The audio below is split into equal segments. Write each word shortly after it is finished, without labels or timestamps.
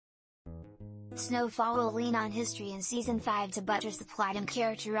Snowfall will lean on history in Season 5 to buttress the plot and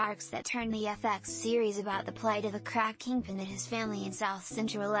character arcs that turn the FX series about the plight of a crack kingpin and his family in South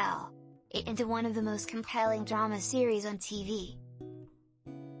Central LA into one of the most compelling drama series on TV.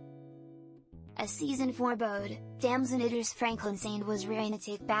 As Season 4 bode, Damson Idris Franklin Saint was ready to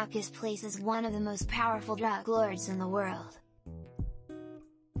take back his place as one of the most powerful drug lords in the world.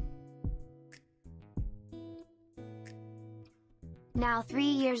 Now 3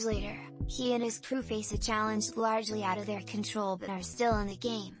 years later, he and his crew face a challenge largely out of their control but are still in the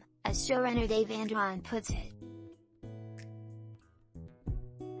game, as showrunner Dave Andron puts it.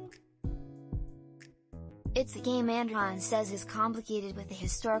 It's a game Andron says is complicated with the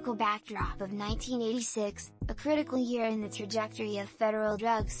historical backdrop of 1986, a critical year in the trajectory of federal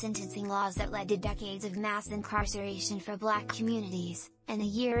drug sentencing laws that led to decades of mass incarceration for Black communities, and a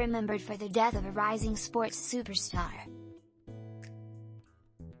year remembered for the death of a rising sports superstar.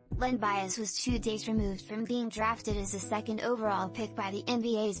 Len Bias was 2 days removed from being drafted as the second overall pick by the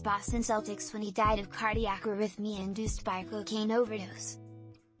NBA's Boston Celtics when he died of cardiac arrhythmia induced by cocaine overdose.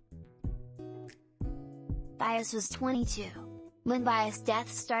 Bias was 22. Len Bias'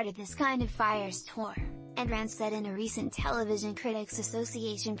 death started this kind of firestorm, Andron said in a recent Television Critics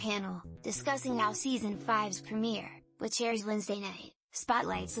Association panel, discussing how Season 5's premiere, which airs Wednesday night,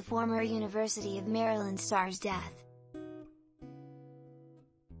 spotlights the former University of Maryland star's death.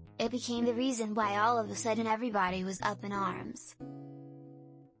 It became the reason why all of a sudden everybody was up in arms.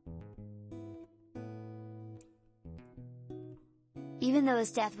 Even though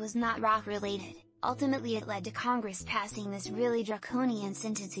his death was not rock-related, ultimately it led to Congress passing this really draconian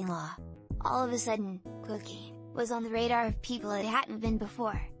sentencing law. All of a sudden, cocaine was on the radar of people it hadn't been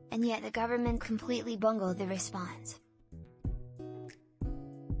before, and yet the government completely bungled the response.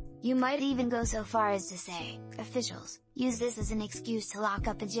 You might even go so far as to say, officials use this as an excuse to lock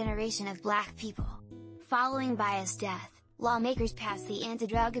up a generation of Black people. Following Bias' death, lawmakers passed the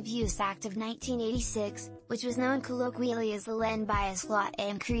Anti-Drug Abuse Act of 1986, which was known colloquially as the Len Bias Law,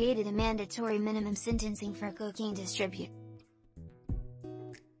 and created a mandatory minimum sentencing for cocaine distribution.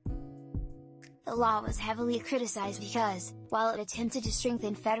 The law was heavily criticized because, while it attempted to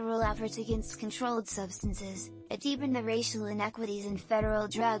strengthen federal efforts against controlled substances, it deepened the racial inequities in federal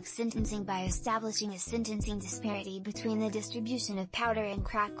drug sentencing by establishing a sentencing disparity between the distribution of powder and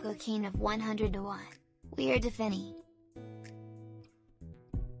crack cocaine of 100 to 1. Weird if any.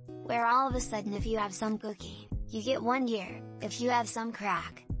 Where all of a sudden if you have some cocaine, you get 1 year, if you have some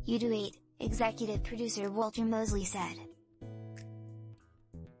crack, you do 8, executive producer Walter Mosley said.